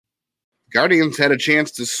Guardians had a chance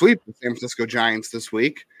to sweep the San Francisco Giants this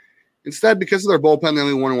week. Instead, because of their bullpen, they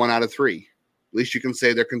only won 1 out of 3. At least you can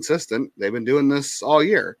say they're consistent. They've been doing this all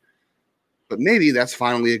year. But maybe that's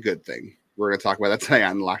finally a good thing. We're going to talk about that today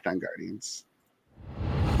on Locked On Guardians.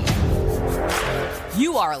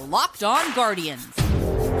 You are Locked On Guardians,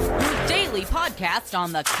 your daily podcast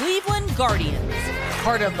on the Cleveland Guardians,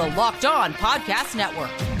 part of the Locked On Podcast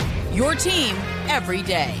Network, your team every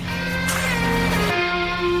day.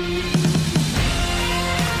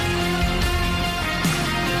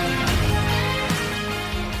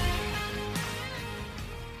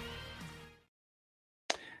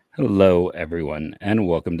 Hello, everyone, and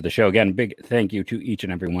welcome to the show. Again, big thank you to each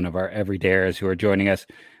and every one of our everydayers who are joining us.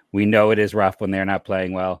 We know it is rough when they're not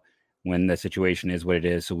playing well, when the situation is what it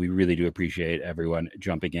is, so we really do appreciate everyone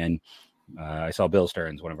jumping in. I saw Bill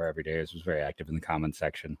Stearns, one of our everydayers, was very active in the comments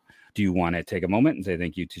section. Do you want to take a moment and say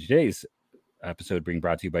thank you to today's episode being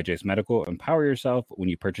brought to you by Jace Medical? Empower yourself when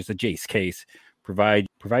you purchase a Jace case,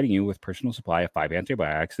 providing you with personal supply of 5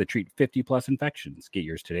 antibiotics that treat 50-plus infections. Get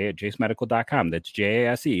yours today at jacemedical.com. That's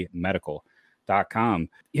JASE medical.com.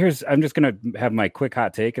 I'm just going to have my quick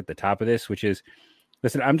hot take at the top of this, which is,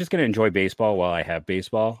 listen, I'm just going to enjoy baseball while I have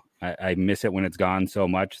baseball. I miss it when it's gone so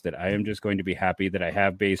much that I am just going to be happy that I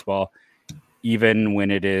have baseball, even when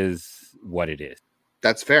it is what it is.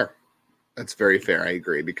 That's fair. That's very fair. I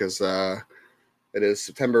agree, because it is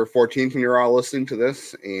September 14th when you're all listening to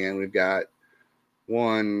this, and we've got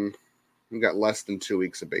less than 2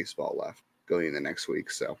 weeks of baseball left going into next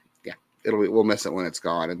week. So yeah, we'll miss it when it's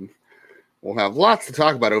gone, and we'll have lots to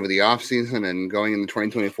talk about over the offseason and going into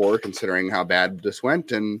 2024, considering how bad this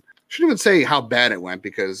went. And I shouldn't even say how bad it went,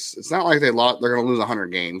 because it's not like they're going to lose 100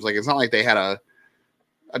 games. Like, it's not like they had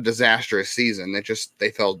a disastrous season.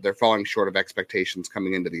 They're falling short of expectations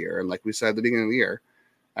coming into the year. And like we said at the beginning of the year,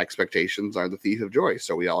 expectations are the thief of joy.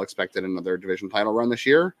 So we all expected another division title run this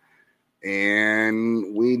year,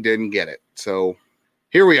 and we didn't get it. So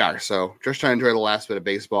here we are. So just trying to enjoy the last bit of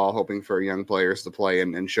baseball, hoping for young players to play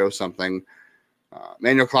and show something.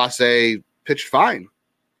 Manuel Clase pitched fine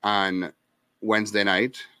on Tuesday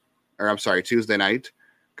night.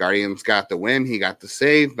 Guardians got the win. He got the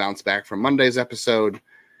save, bounced back from Monday's episode.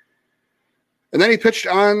 And then he pitched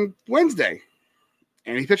on Wednesday,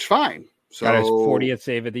 and he pitched fine. So got his 40th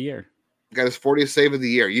save of the year. Got his 40th save of the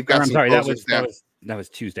year. You've got that was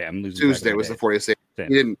Tuesday. I'm losing. Tuesday was the 40th save.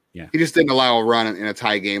 He just didn't allow a run in a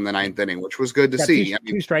tie game in the 9th inning, which was good to see.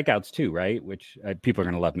 Two strikeouts too, right? Which people are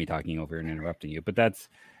going to love me talking over and interrupting you, but that's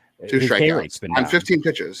 2 strikeouts on 15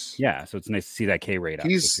 pitches. Yeah, so it's nice to see that K rate up.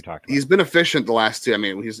 He's been efficient the last two. I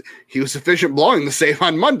mean, he was efficient blowing the save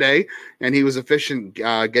on Monday, and he was efficient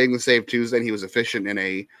getting the save Tuesday, and he was efficient in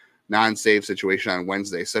a non-save situation on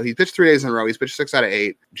Wednesday. So he pitched 3 days in a row. He's pitched 6 out of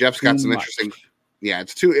 8. Jeff's got some interesting. Yeah,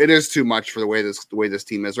 it is too much for the way this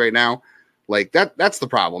team is right now. Like that's the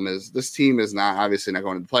problem, is this team is obviously not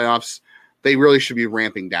going to the playoffs. They really should be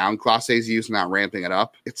ramping down Clase's use, not ramping it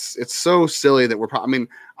up. It's so silly that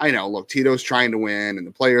I know, look, Tito's trying to win and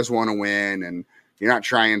the players want to win, and you're not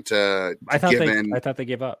trying to give in. I thought they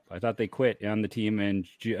gave up. I thought they quit on the team in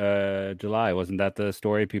July. Wasn't that the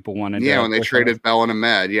story people wanted? Yeah, when they traded Bell and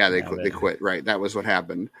Ahmed. Yeah, they quit. Right. That was what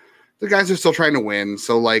happened. The guys are still trying to win.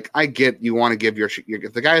 So, like, I get you want to give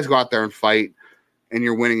if the guys go out there and fight and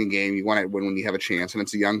you're winning a game, you want to win when you have a chance, and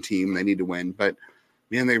it's a young team. They need to win. But,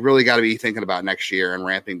 man, they really got to be thinking about next year and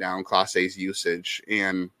ramping down Clase's usage.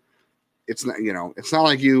 And it's not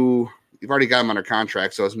like you've already got him under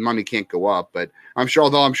contract, so his money can't go up. But I'm sure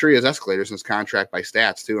he has escalators in his contract by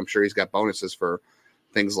stats, too. I'm sure he's got bonuses for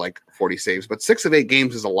things like 40 saves. But 6 of 8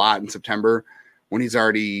 games is a lot in September, when he's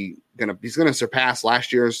already going to surpass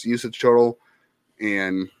last year's usage total.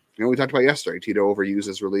 And, we talked about yesterday, Tito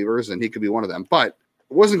overuses relievers, and he could be one of them. But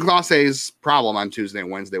it wasn't Clase's problem on Tuesday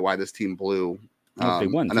and Wednesday why this team blew they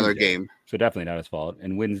won another Tuesday, game. So definitely not his fault.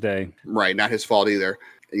 And Wednesday. Right, not his fault either.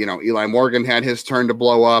 Eli Morgan had his turn to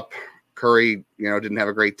blow up. Curry, didn't have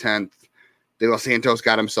a great 10th. De Los Santos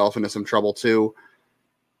got himself into some trouble too.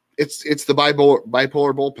 It's the bipolar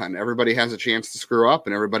bullpen. Everybody has a chance to screw up,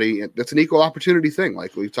 and that's an equal opportunity thing,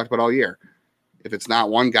 like we've talked about all year. If it's not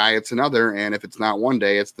one guy, it's another, and if it's not one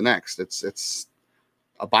day, it's the next. It's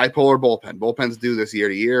a bipolar bullpen. Bullpens do this year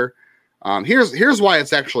to year. Here's why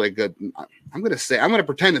it's actually a good. I'm going to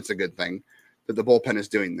pretend it's a good thing that the bullpen is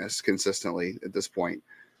doing this consistently at this point.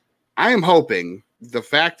 I am hoping the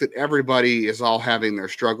fact that everybody is all having their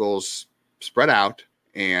struggles spread out,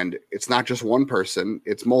 and it's not just one person,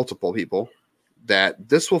 it's multiple people, that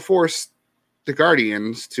this will force the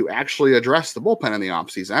Guardians to actually address the bullpen in the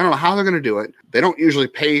offseason. I don't know how they're going to do it. They don't usually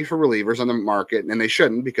pay for relievers on the market, and they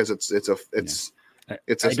shouldn't, because it's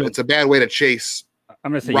It's a bad way to chase.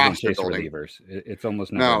 I'm going to say you can chase relievers. It's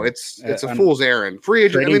almost no. It's a fool's errand. Free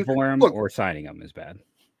agent. Trading for him or signing him is bad.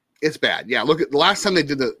 It's bad. Yeah. Look at the last time they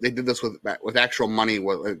did this with actual money.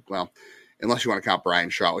 Well, unless you want to count Brian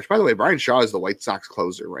Shaw, which by the way, Brian Shaw is the White Sox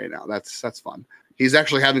closer right now. That's fun. He's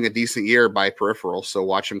actually having a decent year by peripheral. So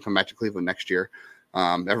watch him come back to Cleveland next year.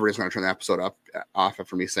 Everybody's going to turn the episode off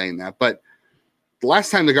after me saying that. But the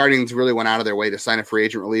last time the Guardians really went out of their way to sign a free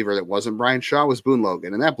agent reliever that wasn't Brian Shaw was Boone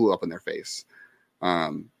Logan, and that blew up in their face.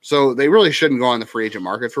 So they really shouldn't go on the free agent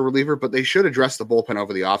market for reliever, but they should address the bullpen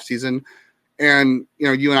over the offseason. And,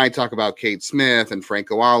 you and I talk about Cade Smith and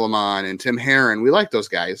Franco Aleman and Tim Herron. We like those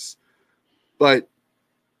guys. But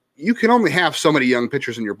you can only have so many young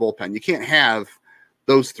pitchers in your bullpen. You can't have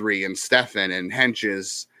those three and Stefan and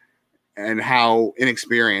Henches and how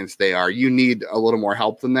inexperienced they are. You need a little more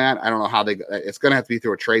help than that. I don't know how it's going to have to be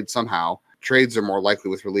through a trade somehow. Trades are more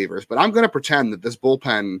likely with relievers, but I'm going to pretend that this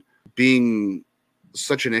bullpen being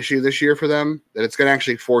such an issue this year for them, that it's going to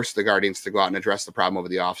actually force the Guardians to go out and address the problem over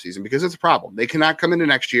the offseason, because it's a problem. They cannot come into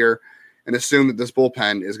next year and assume that this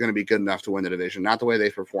bullpen is going to be good enough to win the division. Not the way they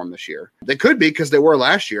performed this year. They could be, because they were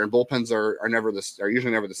last year, and bullpens are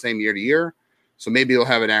usually never the same year to year. So maybe they'll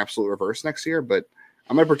have an absolute reverse next year, but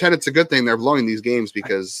I'm going to pretend it's a good thing they're blowing these games,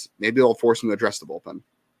 because maybe it'll force them to address the bullpen.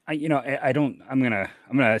 I'm going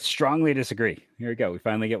to strongly disagree. Here we go. We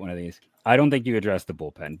finally get one of these. I don't think you address the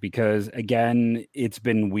bullpen, because again, it's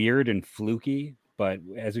been weird and fluky, but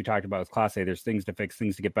as we talked about with Class A, there's things to fix,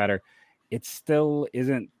 things to get better. It still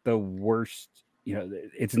isn't the worst.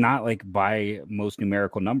 It's not like by most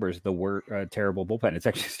numerical numbers, the terrible bullpen. It's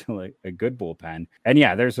actually still a good bullpen. And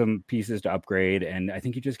yeah, there's some pieces to upgrade. And I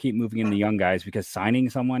think you just keep moving in the young guys, because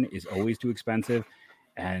signing someone is always too expensive.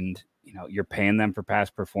 And, you're paying them for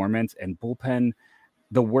past performance, and bullpen,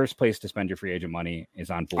 the worst place to spend your free agent money is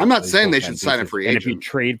on bullpen. I'm not saying they should sign a free agent. And if you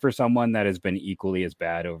trade for someone that has been equally as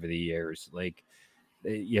bad over the years,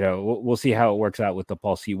 we'll see how it works out with the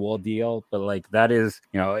Paul Sewald deal. But that is,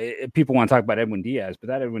 people want to talk about Edwin Diaz, but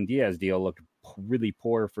that Edwin Diaz deal looked really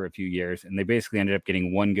poor for a few years, and they basically ended up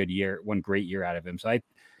getting one great year out of him. So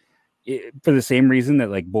for the same reason that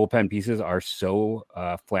bullpen pieces are so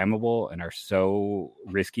flammable and are so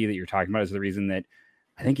risky that you're talking about, is the reason that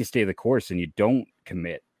I think you stay the course and you don't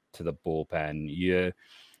commit to the bullpen.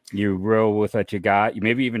 You roll with what you got. You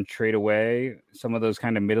maybe even trade away some of those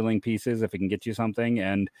kind of middling pieces if it can get you something.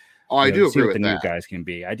 And I do agree with the new guys can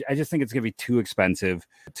be. I just think it's going to be too expensive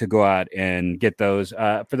to go out and get those.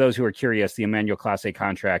 For those who are curious, the Emmanuel Clase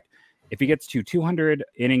contract, if he gets to 200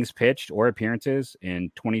 innings pitched or appearances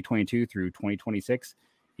in 2022 through 2026,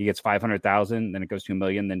 he gets $500,000. Then it goes to $1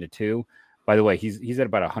 million, then to $2 million. By the way, he's at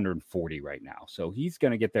about 140 right now. So he's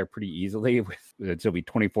going to get there pretty easily. It'll be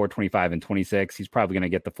 24, 25, and 26. He's probably going to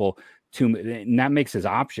get the full $2 million. And that makes his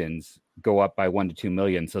options go up by $1 to $2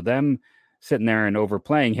 million. So them sitting there and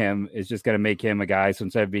overplaying him is just going to make him a guy. So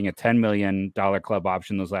instead of being a $10 million club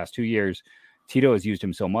option those last 2 years, Tito has used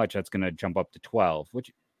him so much, that's going to jump up to 12,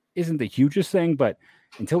 which isn't the hugest thing. But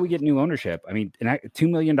until we get new ownership, $2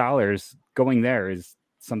 million going there is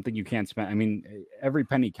something you can't spend. Every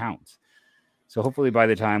penny counts. So hopefully by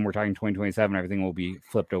the time we're talking 2027, everything will be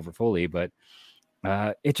flipped over fully. But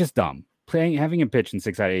it's just dumb. Having him pitch in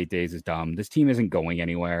 6 out of 8 days is dumb. This team isn't going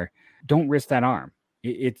anywhere. Don't risk that arm.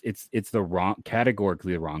 It's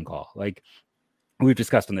categorically the wrong call. Like we've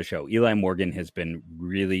discussed on the show, Eli Morgan has been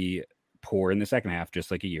really poor in the second half, just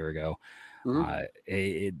like a year ago.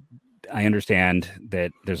 Mm-hmm. I understand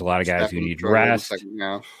that there's a lot of guys who need rest.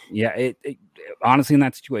 Yeah, honestly, in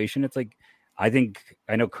that situation, it's like, I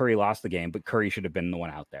know Curry lost the game, but Curry should have been the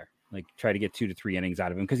one out there. Like try to get 2 to 3 innings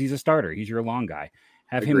out of him, because he's a starter. He's your long guy.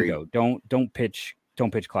 Have him go. Don't pitch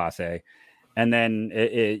Class A. And then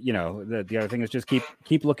the other thing is just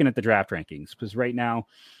keep looking at the draft rankings, because right now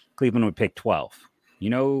Cleveland would pick 12th. You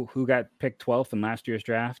know who got picked 12th in last year's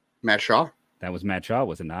draft? Matt Shaw. That was Matt Shaw,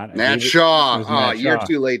 was it not? Matt Shaw. You're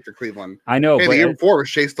too late for Cleveland. I know. Hey, the year before was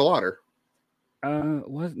Chase DeLauder.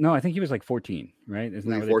 I think he was like 14, right? Isn't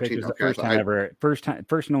that 14? It was the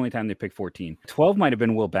first and only time they picked 14. 12 might have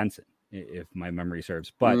been Will Benson, if my memory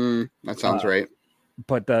serves. But that sounds right.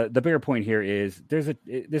 But the bigger point here is this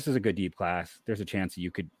is a good deep class. There's a chance that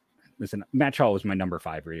you could listen. Matt Shaw was my number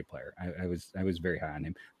 5 rated player. I was very high on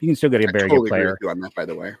him. You can still get a very good player. Agree with you on that, by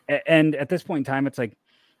the way. And at this point in time, it's like,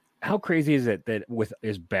 how crazy is it that with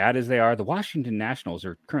as bad as they are, the Washington Nationals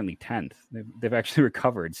are currently 10th. They've actually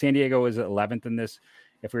recovered. San Diego is 11th in this.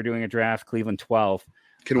 If we're doing a draft, Cleveland 12th.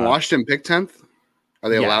 Can Washington pick 10th?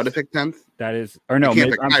 Are they allowed to pick 10th? That is, or no, they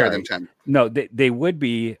can't pick higher than 10th. No, they would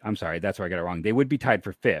be. I'm sorry, that's where I got it wrong. They would be tied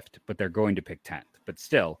for 5th, but they're going to pick 10th. But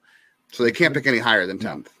still, So they can't pick any higher than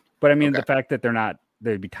 10th. But I mean, the fact that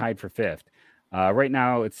they'd be tied for 5th. Right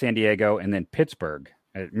now it's San Diego and then Pittsburgh.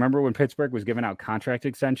 Remember when Pittsburgh was giving out contract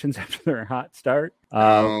extensions after their hot start?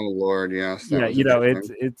 Oh Lord, yes. Yeah,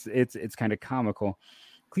 it's kind of comical.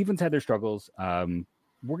 Cleveland's had their struggles.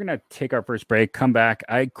 We're gonna take our first break, come back.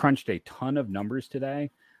 I crunched a ton of numbers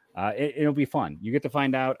today. It'll be fun. You get to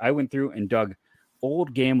find out. I went through and dug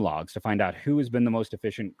old game logs to find out who has been the most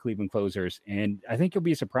efficient Cleveland closers, and I think you'll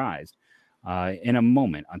be surprised in a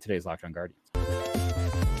moment on today's Locked On Guardians.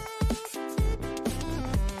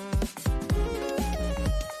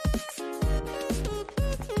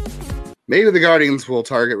 Maybe the Guardians will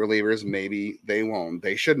target relievers. Maybe they won't.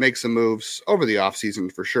 They should make some moves over the offseason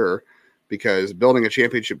for sure, because building a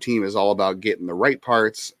championship team is all about getting the right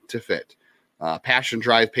parts to fit. Passion,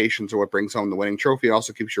 drive, patience are what brings home the winning trophy. It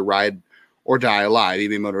also keeps your ride or die alive.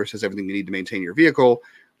 eBay Motors has everything you need to maintain your vehicle.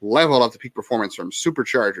 Level up the peak performance from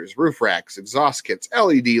superchargers, roof racks, exhaust kits,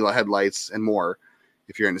 LED headlights, and more.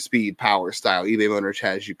 If you're into speed, power, style, eBay Motors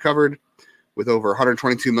has you covered. With over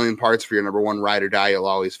 122 million parts for your number one ride or die, you'll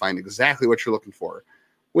always find exactly what you're looking for.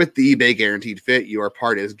 With the eBay Guaranteed Fit, your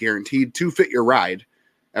part is guaranteed to fit your ride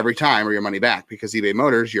every time or your money back, because eBay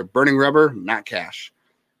Motors, you're burning rubber, not cash.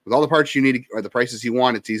 With all the parts you need or the prices you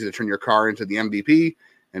want, it's easy to turn your car into the MVP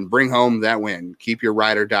and bring home that win. Keep your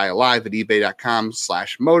ride or die alive at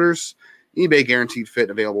ebay.com/motors. eBay Guaranteed Fit,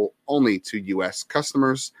 available only to U.S.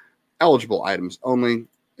 customers. Eligible items only.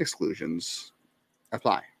 Exclusions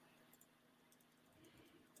apply.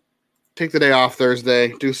 Take the day off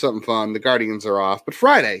Thursday. Do something fun. The Guardians are off. But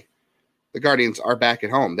Friday, the Guardians are back at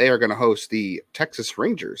home. They are going to host the Texas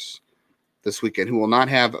Rangers this weekend, who will not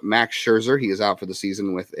have Max Scherzer. He is out for the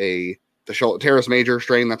season with the teres major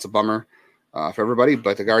strain. That's a bummer for everybody.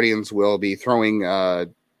 But the Guardians will be throwing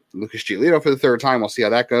Lucas Giolito for the third time. We'll see how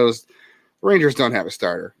that goes. The Rangers don't have a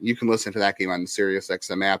starter. You can listen to that game on the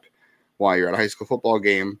SiriusXM app while you're at a high school football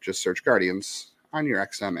game. Just search Guardians on your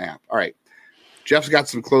XM app. All right. Jeff's got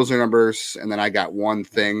some closer numbers, and then I got one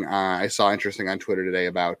thing I saw interesting on Twitter today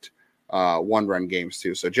about one-run games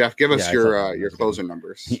too. So, Jeff, give us your closer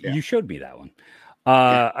numbers. You showed me that one.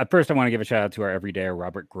 First, I want to give a shout out to our everyday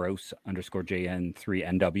Robert Gross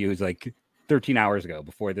 _JN3NW. Who's like 13 hours ago,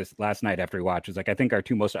 before this last night after he watched, was like, I think our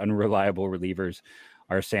two most unreliable relievers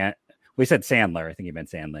are we said Sandler. I think he meant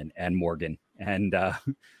Sandlin and Morgan, and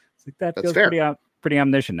it's like that feels pretty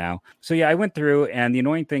omniscient now. So yeah, I went through, and the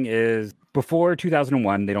annoying thing is, before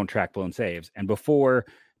 2001, they don't track blown saves, and before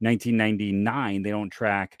 1999, they don't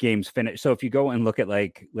track games finished. So if you go and look at,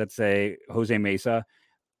 like, let's say Jose Mesa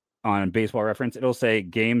on Baseball Reference, it'll say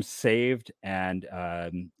games saved, and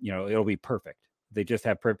it'll be perfect. They just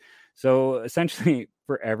have perfect. So essentially,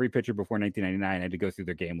 for every pitcher before 1999, I had to go through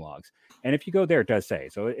their game logs, and if you go there, it does say.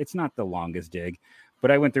 So it's not the longest dig.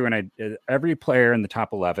 But I went through and I did every player in the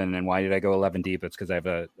top 11. And why did I go 11 deep? It's because I have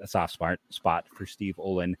a soft spot for Steve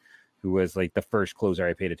Olin, who was like the first closer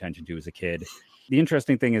I paid attention to as a kid. The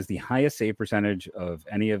interesting thing is the highest save percentage of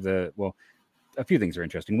any of a few things are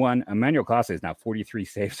interesting. One, Emmanuel Clase is now 43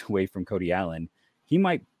 saves away from Cody Allen. He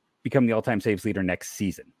might become the all-time saves leader next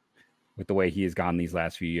season with the way he has gone these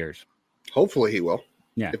last few years. Hopefully he will.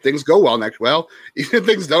 Yeah. If things go well if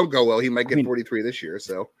things don't go well, he might get 43 this year.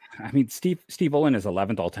 So, I mean, Steve Olin is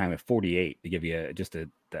 11th all time at 48, to give you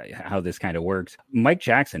how this kind of works. Mike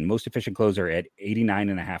Jackson, most efficient closer at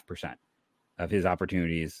 89.5% of his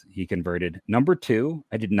opportunities he converted. Number 2,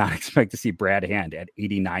 I did not expect to see Brad Hand at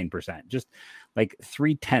 89%, just like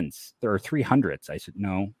 3/10 or 300ths. I said,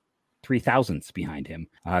 no, 3,000ths behind him.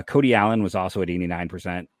 Cody Allen was also at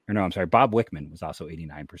 89%. Or no, I'm sorry, Bob Wickman was also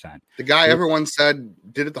 89%. The guy everyone said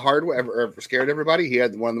did it the hard way, ever scared everybody. He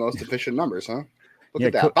had one of the most efficient numbers, huh? Look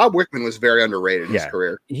at that. Bob Wickman was very underrated in his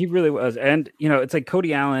career. He really was. And, it's like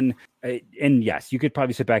Cody Allen. And yes, you could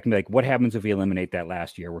probably sit back and be like, what happens if we eliminate that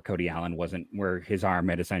last year where Cody Allen where his arm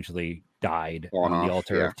had essentially died on the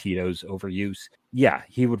altar of Tito's overuse? Yeah,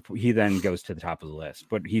 he then goes to the top of the list,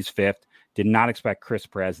 but he's 5th. Did not expect Chris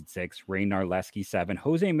Perez at 6, Ray Narleski 7.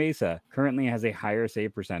 Jose Mesa currently has a higher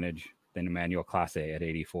save percentage than Emmanuel Clase at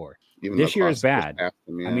 84. This year is bad. I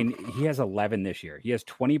mean, he has 11 this year. He has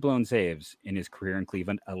 20 blown saves in his career in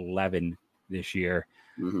Cleveland, 11 this year.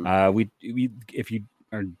 Mm-hmm. If you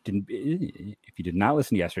did not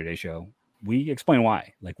listen to yesterday's show, we explain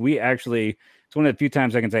why. Like, it's one of the few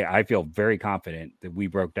times I can say I feel very confident that we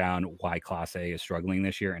broke down why Clase is struggling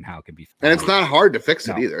this year and how it can be. And it's not hard to fix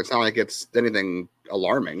it either. It's not like it's anything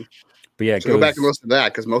alarming. But yeah, go back and listen to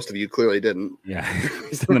that, because most of you clearly didn't. Yeah,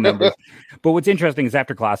 the numbers. But what's interesting is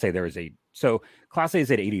after Clase, Clase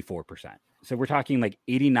is at 84%. So we're talking like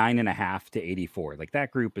 89.5 to 84. Like,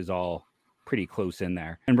 that group is all pretty close in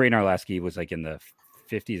there. And Braden Arleski was like in the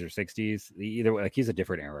 50s or 60s. Either way, like he's a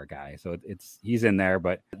different era guy. So he's in there.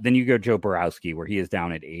 But then you go Joe Borowski, where he is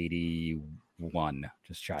down at 81,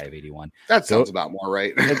 just shy of 81. That sounds about more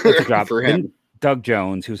right. That's a drop for him. Then Doug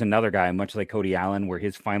Jones, who's another guy, much like Cody Allen, where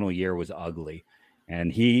his final year was ugly.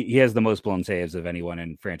 And he has the most blown saves of anyone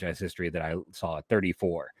in franchise history that I saw at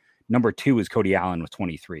 34. Number 2 is Cody Allen with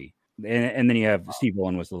 23. And then you have Steve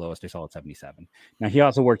Owen was the lowest I saw at 77. Now, he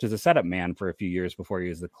also worked as a setup man for a few years before he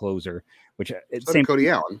was the closer, which same Cody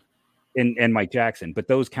Allen and Mike Jackson. But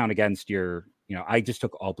those count against your, I just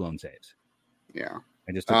took all blown saves. Yeah.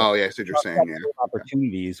 I just took that's what you're saying. Yeah.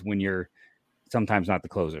 Opportunities when you're sometimes not the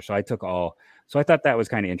closer. So I took all. So I thought that was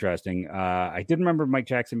kind of interesting. I did remember Mike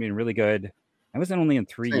Jackson being really good. I was only in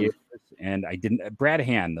 3 years, and I didn't. Brad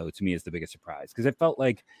Hand, though, to me is the biggest surprise because it felt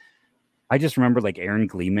like I just remember like Aaron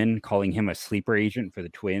Gleeman calling him a sleeper agent for the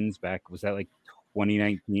Twins back. Was that like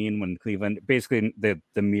 2019 when Cleveland, basically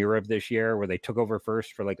the mirror of this year, where they took over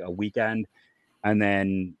first for like a weekend, and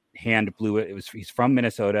then Hand blew it. He's from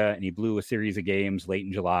Minnesota, and he blew a series of games late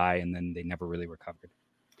in July, and then they never really recovered.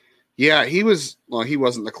 Yeah, he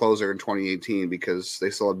wasn't the closer in 2018 because they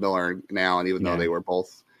still had Miller and Allen, even though they were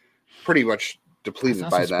both pretty much depleted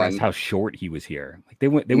by then. How short he was here. Like they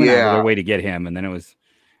went out of their way to get him, and then it was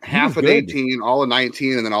half of 18, all of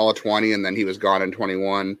 19, and then all of 20, and then he was gone in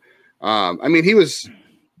 21. I mean, he was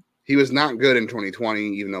not good in 2020,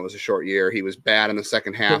 even though it was a short year. He was bad in the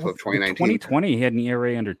second half of 2019. 2020, he had an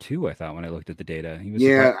ERA under 2, I thought, when I looked at the data. He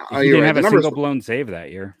didn't have a single blown save that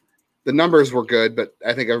year. The numbers were good, but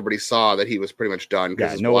I think everybody saw that he was pretty much done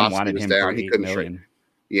because his velocity was down. He couldn't shrink.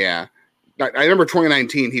 Yeah. I remember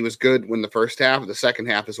 2019, he was good when the first half. The second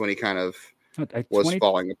half is when he kind of was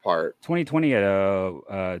falling apart. 2020 had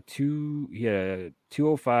a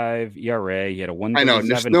 2.05 ERA. He had a 1.7 I know.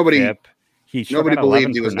 Nobody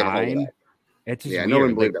believed he was going to hold up. No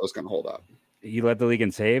one believed that was going to hold up. He led the league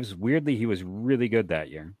in saves. Weirdly, he was really good that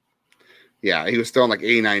year. Yeah, he was still in like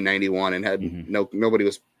 89, 91 and had nobody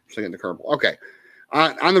was swinging the curveball. Okay.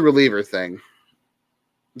 On the reliever thing,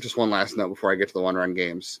 just one last note before I get to the one-run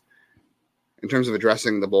games. In terms of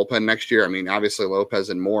addressing the bullpen next year, I mean, obviously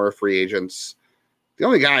Lopez and Moore are free agents. The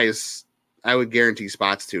only guys I would guarantee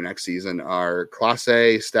spots to next season are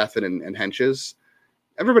Clase, Steffen, and Henches.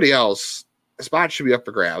 Everybody else, a spot should be up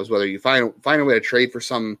for grabs, whether you find a way to trade for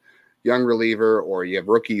some young reliever or you have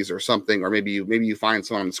rookies or something, or maybe you find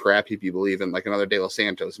someone on the scrap heap you believe in, like another De Los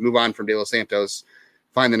Santos. Move on from De Los Santos,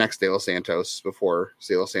 find the next De Los Santos before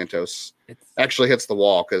De Los Santos actually hits the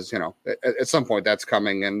wall, because, at some point that's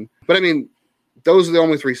coming. But I mean, those are the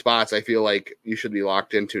only 3 spots I feel like you should be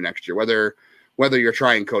locked into next year. Whether you're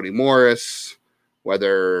trying Cody Morris,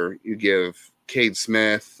 whether you give Cade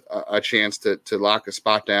Smith a chance to lock a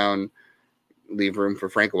spot down, leave room for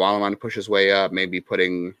Frank Wallman to push his way up, maybe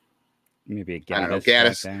putting a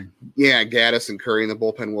Gaddis. Yeah, Gaddis and Curry in the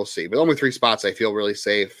bullpen. We'll see. But only 3 spots I feel really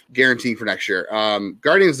safe, guaranteed for next year.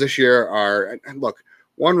 Guardians this year are, look,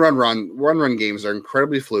 one-run games are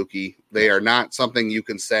incredibly fluky. They are not something you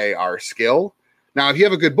can say are skill. Now, if you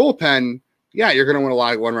have a good bullpen, you're going to win a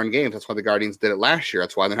lot of one-run games. That's why the Guardians did it last year.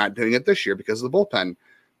 That's why they're not doing it this year, because of the bullpen.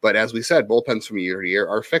 But as we said, bullpens from year to year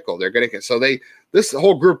are fickle. They're going to get, this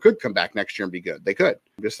whole group could come back next year and be good. They could.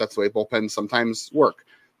 Just that's the way bullpens sometimes work.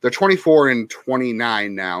 They're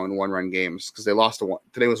 24-29 now in one-run games because they lost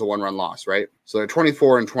today was a one-run loss, right? So they're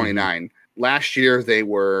 24-29. Mm-hmm. Last year they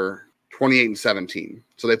were 28-17.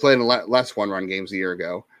 So they played in less one-run games a year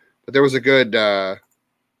ago. But there was a good.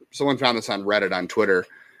 Someone found this on Reddit on Twitter.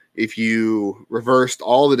 If you reversed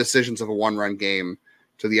all the decisions of a one-run game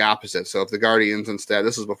to the opposite, so if the Guardians instead,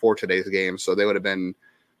 this was before today's game, so they would have been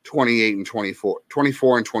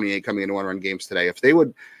 24-28 coming into one-run games today. If they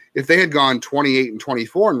had gone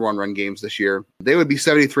 28-24 in one-run games this year, they would be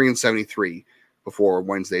 73-73 before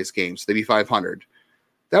Wednesday's game. So they'd be 500.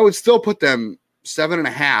 That would still put them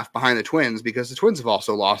 7.5 behind the Twins, because the Twins have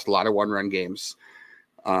also lost a lot of one-run games.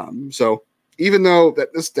 So even though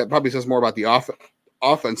that probably says more about the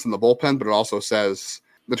offense than the bullpen, but it also says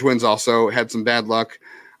the Twins also had some bad luck.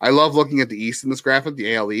 I love looking at the East in this graphic,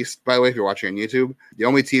 the AL East, by the way, if you're watching on YouTube. The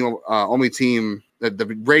only team that the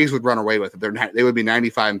Rays would run away with it. They would be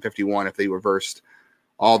 95-51 if they reversed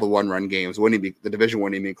all the one-run games. The division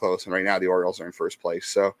wouldn't even be close, and right now the Orioles are in first place.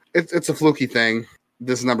 So it's a fluky thing.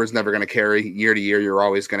 This number is never going to carry. Year to year, you're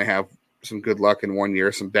always going to have some good luck in one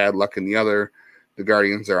year, some bad luck in the other. The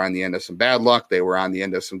Guardians are on the end of some bad luck. They were on the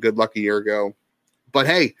end of some good luck a year ago. But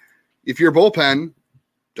hey, if your bullpen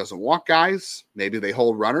doesn't walk guys, maybe they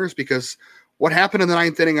hold runners, because what happened in the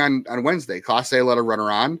 9th inning on Wednesday? Clase let a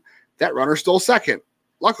runner on. That runner stole second.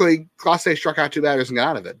 Luckily, Clase struck out 2 batters and got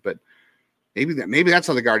out of it. But Maybe that's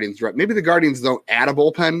how the Guardians. Maybe the Guardians don't add a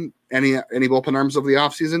bullpen, any bullpen arms over the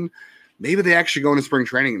offseason. Maybe they actually go into spring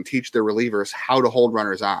training and teach their relievers how to hold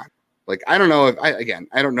runners on. Like, I don't know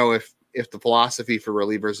if the philosophy for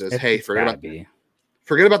relievers is, hey, forget about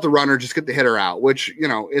the runner, just get the hitter out, which,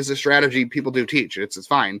 is a strategy people do teach. It's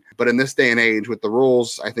fine. But in this day and age with the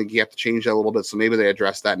rules, I think you have to change that a little bit. So maybe they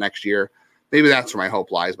address that next year. Maybe that's where my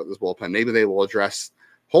hope lies with this bullpen. Maybe they will address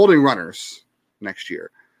holding runners next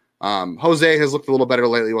year. Jose has looked a little better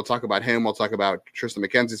lately. We'll talk about him. We'll talk about Tristan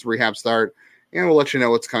McKenzie's rehab start, and we'll let you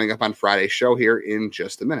know what's coming up on Friday's show here in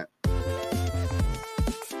just a minute.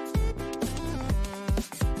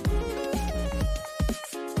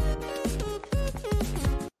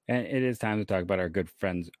 And it is time to talk about our good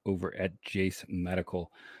friends over at Jace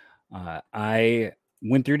Medical. I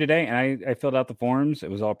went through today and I filled out the forms.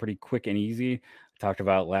 It was all pretty quick and easy. I talked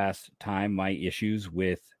about last time my issues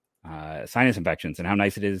with sinus infections and how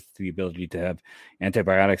nice it is the ability to have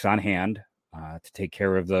antibiotics on hand to take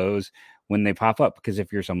care of those when they pop up. Because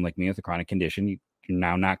if you're someone like me with a chronic condition, you're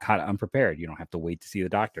now not caught unprepared. You don't have to wait to see the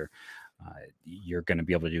doctor. You're going to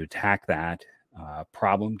be able to attack that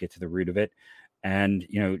problem, get to the root of it. And,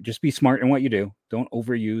 just be smart in what you do. Don't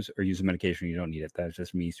overuse or use a medication you don't need it. That's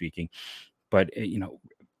just me speaking. But,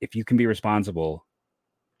 if you can be responsible,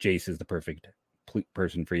 Jace is the perfect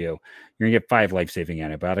person for you. You're going to get 5 life-saving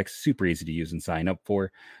antibiotics, super easy to use and sign up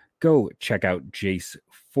for. Go check out Jace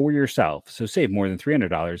for yourself. So save more than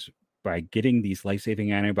 $300 by getting these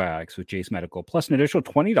life-saving antibiotics with Jace Medical, plus an additional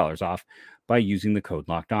 $20 off by using the code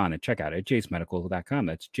Locked On at checkout at jacemedical.com.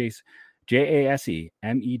 That's Jace,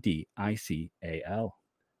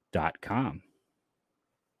 JASEMEDICAL.com.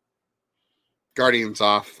 Guardians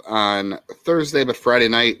off on Thursday, but Friday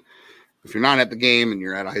night, if you're not at the game and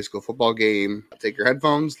you're at a high school football game, take your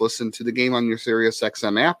headphones, listen to the game on your Sirius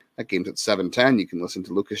XM app. That game's at 7:10. You can listen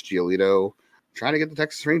to Lucas Giolito trying to get the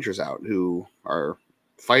Texas Rangers out, who are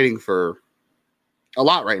fighting for a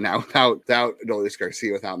lot right now without Adolis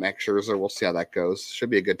Garcia, without Max Scherzer. We'll see how that goes. Should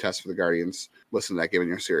be a good test for the Guardians. Listen to that game in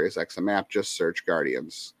your Sirius XM app. Just search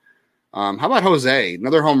Guardians. How about Jose?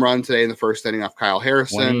 Another home run today in the first inning off Kyle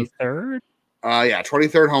Harrison. 23rd?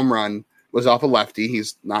 23rd home run was off a lefty.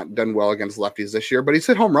 He's not done well against lefties this year, but he's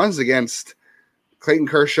hit home runs against Clayton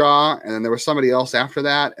Kershaw, and then there was somebody else after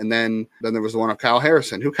that, and then there was the one of Kyle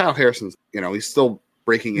Harrison, who Kyle Harrison's, he's still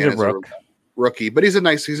breaking in as a rookie, but he's a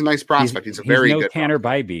nice prospect. He's a very good Tanner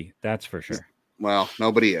Bybee, that's for sure. Well,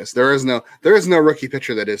 nobody is. There is no rookie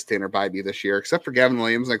pitcher that is Tanner Bybee this year, except for Gavin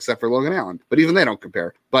Williams and except for Logan Allen. But even they don't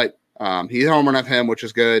compare. But he hit a home run of him, which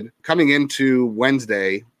is good. Coming into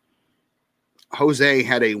Wednesday, Jose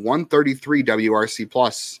had a 133 WRC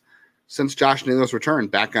plus since Josh Naylor's return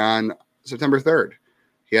back on September 3rd.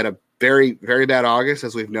 He had a very, very bad August,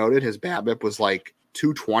 as we've noted. His BABIP was like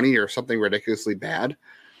 220 or something ridiculously bad.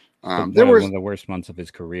 There was one of the worst months of his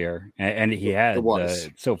career, and he had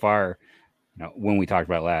so far. When we talked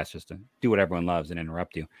about last, just to do what everyone loves and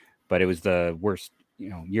interrupt you, but it was the worst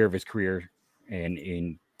year of his career,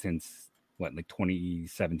 and since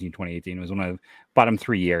 2017, 2018. It was one of the bottom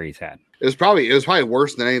 3 years he's had. It was probably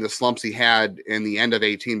worse than any of the slumps he had in the end of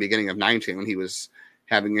 18, beginning of 19, when he was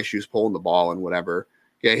having issues pulling the ball and whatever.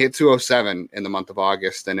 Yeah, he hit 207 in the month of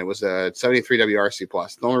August, and it was a 73 WRC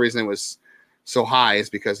plus. The only reason it was so high is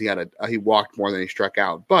because he walked more than he struck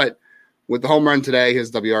out. But with the home run today,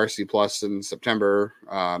 his WRC plus in September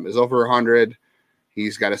is over 100.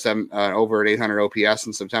 He's got over an 800 OPS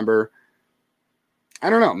in September. I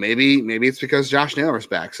don't know. Maybe it's because Josh Naylor's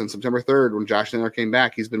back. Since September 3rd, when Josh Naylor came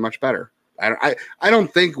back, he's been much better. I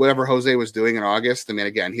don't think whatever Jose was doing in August. I mean,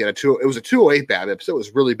 again, it was a 208 BABIP, so it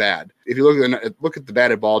was really bad. If you look at the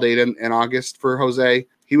batted ball data in August for Jose,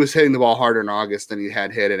 he was hitting the ball harder in August than he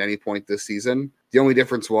had hit at any point this season. The only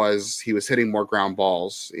difference was he was hitting more ground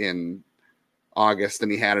balls in August than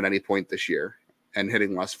he had at any point this year, and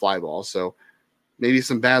hitting less fly balls. So maybe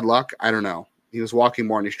some bad luck. I don't know. He was walking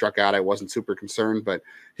more and he struck out. I wasn't super concerned, but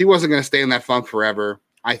he wasn't going to stay in that funk forever.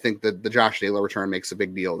 I think that the Josh Naylor return makes a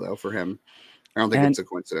big deal, though, for him. I don't think it's a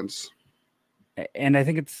coincidence. And I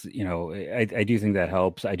think it's, I do think that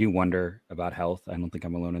helps. I do wonder about health. I don't think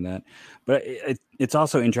I'm alone in that. But it's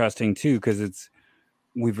also interesting, too, because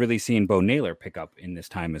we've really seen Bo Naylor pick up in this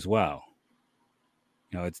time as well.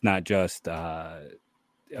 It's not just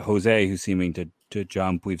Jose who's seeming to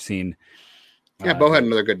jump. We've seen. Yeah, Bo had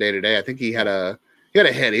another good day today. I think he had a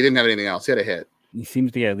hit. He didn't have anything else. He had a hit. He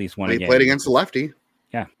seems to get at least one. He played against the lefty.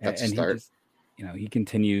 Yeah, that's a start. He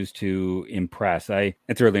continues to impress.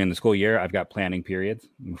 It's early in the school year. I've got planning periods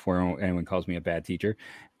before anyone calls me a bad teacher,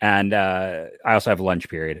 and I also have a lunch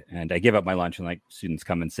period. And I give up my lunch, and students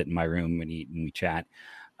come and sit in my room and eat and we chat.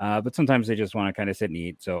 But sometimes they just want to kind of sit and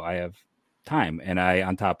eat. So I have time, and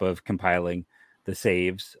on top of compiling the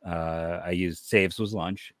saves, I used saves was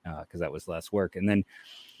lunch because that was less work. And then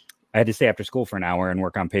I had to stay after school for an hour and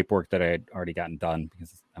work on paperwork that I had already gotten done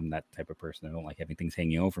because I'm that type of person. I don't like having things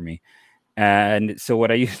hanging over me. And so what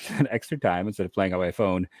I used that extra time instead of playing on my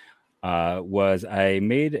phone was I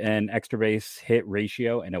made an extra base hit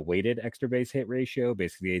ratio and a weighted extra base hit ratio.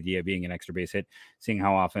 Basically, the idea being an extra base hit, seeing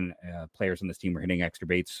how often players on this team are hitting extra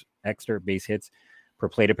base hits per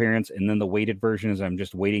plate appearance. And then the weighted version is I'm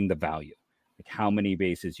just weighting the value, like how many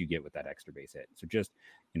bases you get with that extra base hit. So just,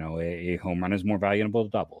 a home run is more valuable than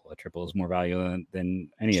a double. A triple is more valuable than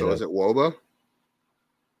any of those. So is it WOBA?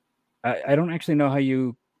 I don't actually know how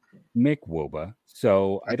you make WOBA.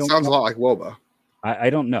 So It sounds a lot like WOBA. I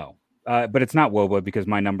don't know. But it's not WOBA because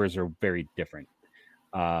my numbers are very different.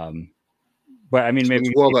 But I mean, maybe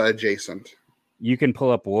it's WOBA adjacent. You can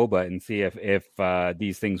pull up WOBA and see if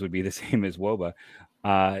these things would be the same as WOBA.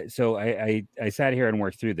 So I sat here and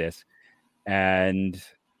worked through this, and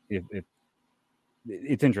if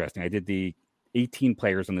it's interesting. I did the 18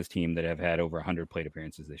 players on this team that have had over 100 plate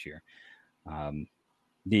appearances this year.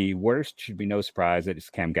 The worst should be no surprise that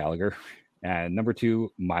it's Cam Gallagher. Number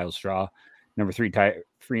 2, Miles Straw. Number 3, Ty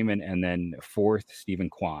Freeman. And then 4th, Stephen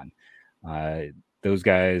Kwan. Those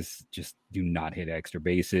guys just do not hit extra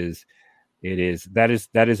bases. That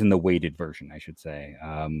is in the weighted version, I should say.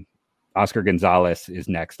 Oscar Gonzalez is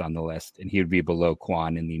next on the list, and he would be below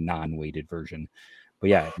Kwan in the non-weighted version. But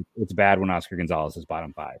yeah, it's bad when Oscar Gonzalez is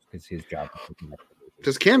bottom 5 because his job is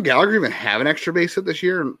Does Cam Gallagher even have an extra base hit this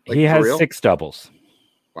year? He has 6 doubles.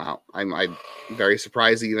 Wow. I'm very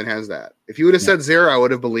surprised he even has that. If you would have said 0, I would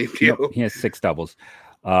have believed you. Nope, he has 6 doubles.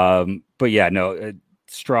 But yeah, no,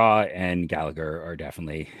 Straw and Gallagher are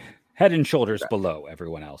definitely head and shoulders below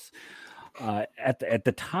everyone else. At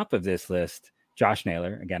the top of this list, Josh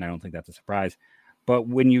Naylor. Again, I don't think that's a surprise. But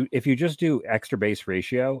if you just do extra base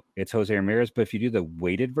ratio, it's Jose Ramirez. But if you do the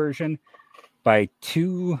weighted version by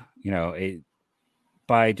 2,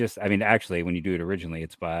 actually, when you do it originally,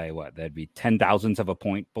 it's by what? That'd be 10,000ths of a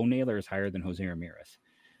point. Bo Naylor is higher than Jose Ramirez.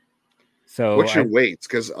 So what's your weights?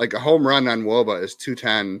 Because like a home run on WOBA is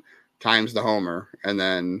 210 times the homer, and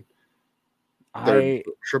then their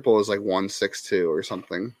triple is like 162 or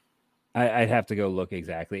something. I'd have to go look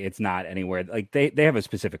exactly. It's not anywhere like they have a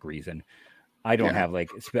specific reason. I don't have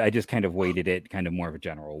I just kind of weighted it kind of more of a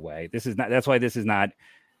general way. That's why this is not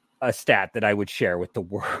a stat that I would share with the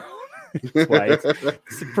world.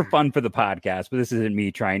 It's for fun for the podcast, but this isn't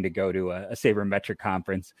me trying to go to a sabermetric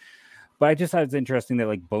conference. But I just thought it's interesting that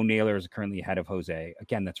like Bo Naylor is currently ahead of Jose.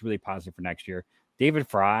 Again, that's really positive for next year. David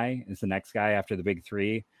Fry is the next guy after the big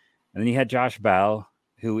 3. And then you had Josh Bell,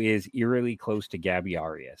 who is eerily close to Gabby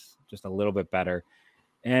Arias, just a little bit better.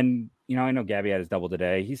 And, I know Gabby had his double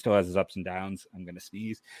today. He still has his ups and downs. I'm going to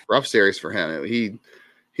sneeze. Rough series for him. He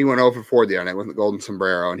went 0 for 4 the other night with the golden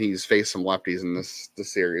sombrero, and he's faced some lefties in this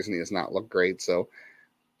series, and he does not look great. So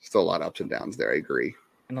still a lot of ups and downs there. I agree.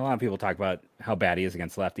 And a lot of people talk about how bad he is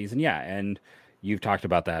against lefties. And you've talked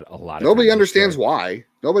about that a lot. Nobody understands why.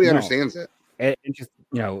 Nobody understands it. And just,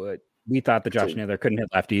 we thought that Josh Naylor couldn't hit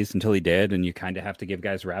lefties until he did, and you kind of have to give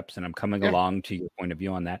guys reps, and I'm coming along to your point of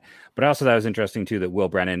view on that. But also that was interesting, too, that Will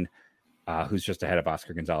Brennan, who's just ahead of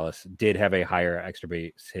Oscar Gonzalez, did have a higher extra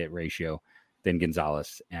base hit ratio than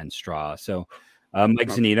Gonzalez and Straw. So Mike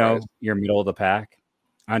Zunino, you're middle of the pack.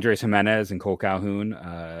 Andres Jimenez and Cole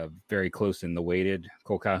Calhoun, very close in the weighted.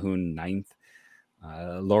 Cole Calhoun 9th.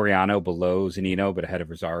 Laureano below Zunino, but ahead of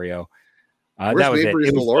Rosario. That was it.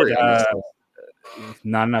 It was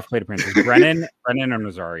not enough plate appearances. Brennan and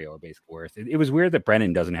Rosario are basically worth it. It was weird that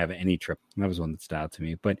Brennan doesn't have any trip. That was one that stood out to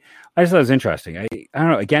me. But I just thought it was interesting. I don't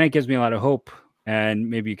know. Again, it gives me a lot of hope. And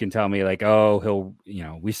maybe you can tell me like, oh,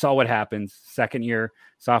 we saw what happens. Second year,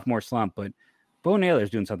 sophomore slump. But Bo Naylor is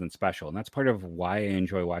doing something special. And that's part of why I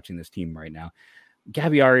enjoy watching this team right now.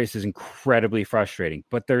 Gabby Arias is incredibly frustrating.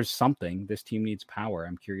 But there's something. This team needs power.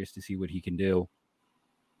 I'm curious to see what he can do.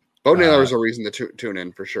 Bo Naylor is a reason to tune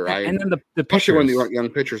in for sure. And then the especially when the young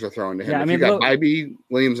pitchers are throwing to him. You got Bybee,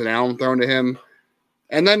 Williams, and Allen thrown to him.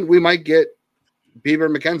 And then we might get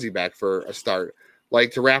Bieber McKenzie back for a start.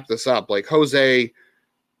 Like, to wrap this up, like Jose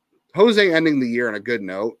ending the year on a good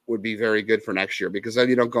note would be very good for next year, because then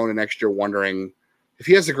you don't go into next year wondering if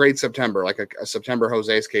he has a great September, like a September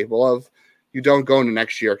Jose is capable of. You don't go into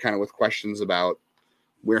next year kind of with questions about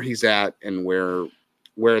where he's at and where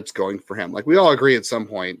it's going for him. Like, we all agree at some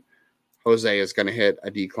point Jose is going to hit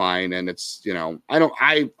a decline, and it's, we'll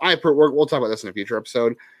talk about this in a future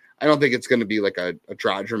episode. I don't think it's going to be like a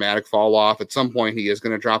dramatic fall off. At some point he is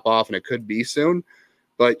going to drop off, and it could be soon,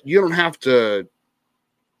 but you don't have to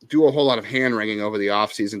do a whole lot of hand wringing over the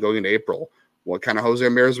offseason going into April. What kind of Jose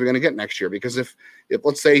Ramirez are we going to get next year? Because if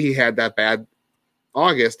let's say he had that bad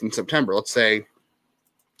August and September, let's say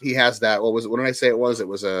he has that. What did I say it was? It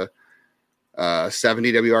was a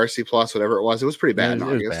 70 WRC plus, whatever it was. It was pretty bad in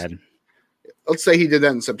August. Was bad. Let's say he did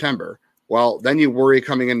that in September. Well, then you worry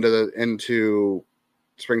coming into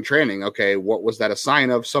spring training. Okay, what was that a sign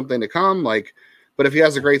of? Something to come? But if he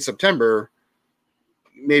has a great September,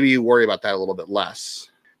 maybe you worry about that a little bit less.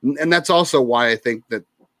 And that's also why I think that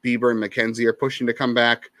Bieber and McKenzie are pushing to come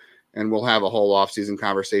back, and we'll have a whole offseason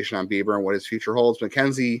conversation on Bieber and what his future holds.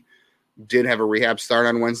 McKenzie did have a rehab start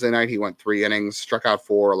on Wednesday night. He went 3 innings, struck out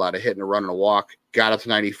 4, allowed a hit and a run and a walk, got up to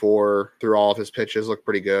 94, threw all of his pitches, looked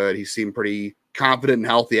pretty good. He seemed pretty confident and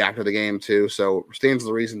healthy after the game too. So stands to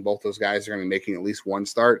the reason both those guys are going to be making at least one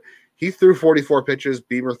start. He threw 44 pitches.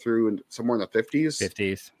 Bieber threw somewhere in the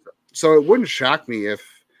 50s. So it wouldn't shock me if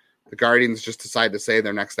the Guardians just decide to say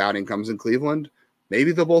their next outing comes in Cleveland.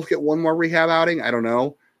 Maybe they'll both get one more rehab outing. I don't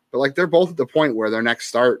know. But they're both at the point where their next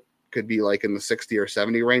start could be in the 60 or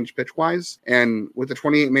 70 range pitch wise. And with the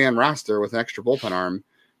 28-man roster with an extra bullpen arm,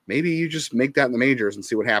 maybe you just make that in the majors and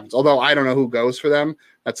see what happens. Although I don't know who goes for them.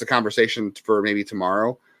 That's a conversation for maybe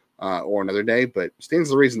tomorrow or another day. But stands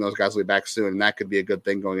to the reason those guys will be back soon. And that could be a good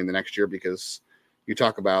thing going into next year because you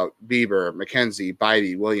talk about Bieber, McKenzie,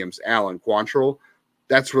 Bidey, Williams, Allen, Quantrill.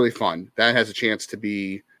 That's really fun. That has a chance to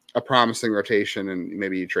be a promising rotation, and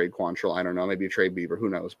maybe you trade Quantrill. I don't know. Maybe you trade Bieber. Who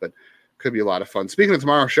knows? But could be a lot of fun. Speaking of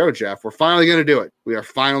tomorrow's show, Jeff, we're finally going to do it. We are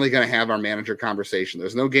finally going to have our manager conversation.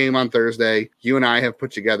 There's no game on Thursday. You and I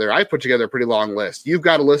put together a pretty long list. You've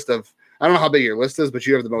got a list of, I don't know how big your list is, but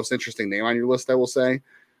you have the most interesting name on your list, I will say.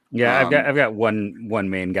 Yeah, I've got one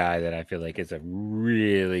main guy that I feel like is a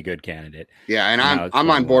really good candidate. Yeah, and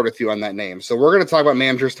I'm on board with you on that name. So we're going to talk about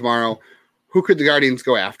managers tomorrow. Who could the Guardians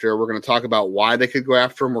go after? We're going to talk about why they could go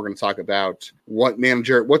after him. We're going to talk about what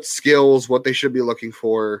skills, what they should be looking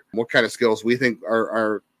for, what kind of skills we think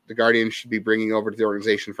are the Guardians should be bringing over to the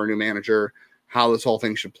organization for a new manager, how this whole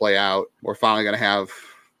thing should play out. We're finally going to have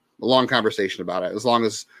a long conversation about it, as long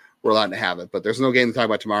as we're allowed to have it. But there's no game to talk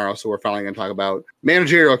about tomorrow, so we're finally going to talk about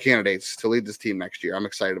managerial candidates to lead this team next year. I'm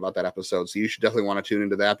excited about that episode, so you should definitely want to tune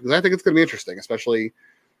into that because I think it's going to be interesting, especially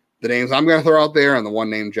the names I'm going to throw out there and the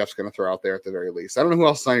one name Jeff's going to throw out there at the very least. I don't know who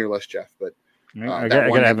else is on your list, Jeff, but I got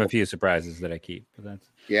to have a few surprises that I keep. But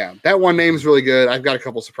that one name is really good. I've got a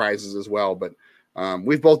couple surprises as well, but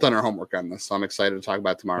we've both done our homework on this, so I'm excited to talk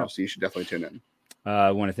about it tomorrow. So you should definitely tune in.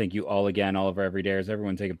 I want to thank you all again, all of our everydayers,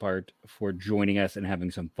 everyone taking part for joining us and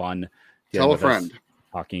having some fun. Tell a friend.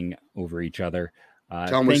 Talking over each other.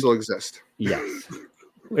 Tell them we still exist. Yes.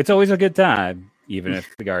 It's always a good time, even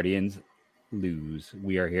if the Guardians lose.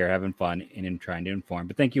 We are here having fun and in trying to inform.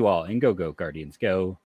 But thank you all, and go Guardians, go.